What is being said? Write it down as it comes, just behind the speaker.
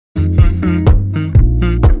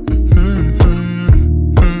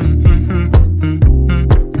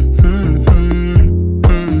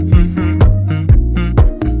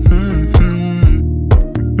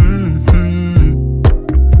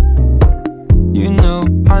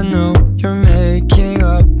I know you're making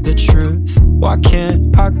up the truth. Why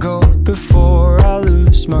can't I go before I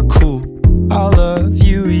lose my cool? I love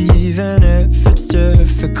you even if it's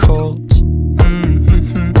difficult.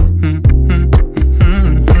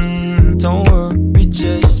 Don't worry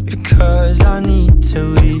just because I need to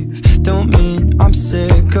leave. Don't mean I'm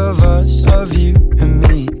sick of us, of you and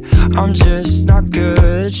me. I'm just not good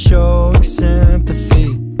at showing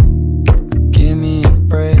sympathy. Give me a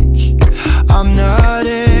break. I'm not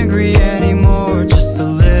angry anymore, just a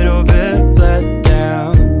little bit let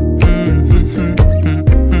down.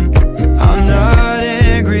 I'm not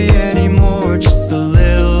angry anymore, just a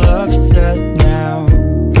little upset now.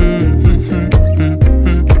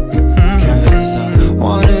 Cause I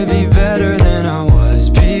wanna be better than I was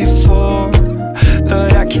before,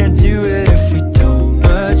 but I can't do it if we don't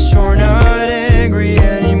mature. Not angry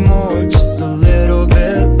anymore, just a little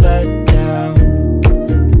bit let down.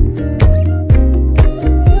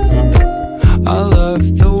 I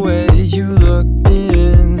love the way you look me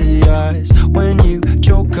in the eyes when you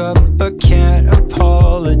joke up but can't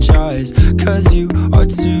apologize, cause you are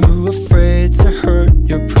too afraid to hurt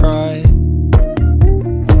your pride.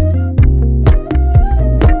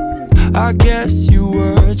 I guess you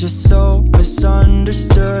were just so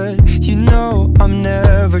misunderstood. You know I'm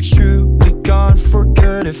never truly gone for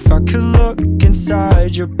good. If I could look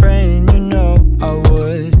inside your brain, you know I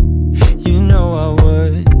would. You know I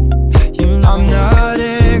would. You know I'm not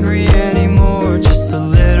angry anymore, just a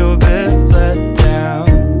little bit let down.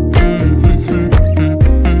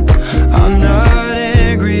 I'm not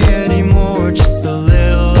angry anymore, just a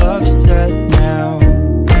little upset now.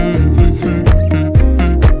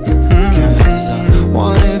 Cause I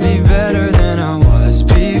wanna be better than I was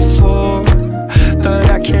before, but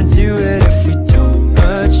I can't do it if we don't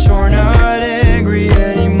mature. Not angry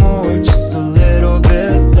anymore, just a little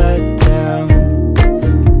bit let down.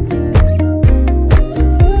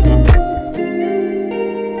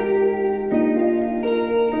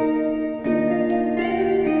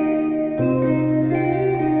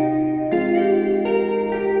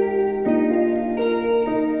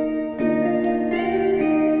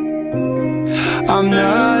 I'm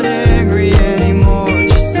not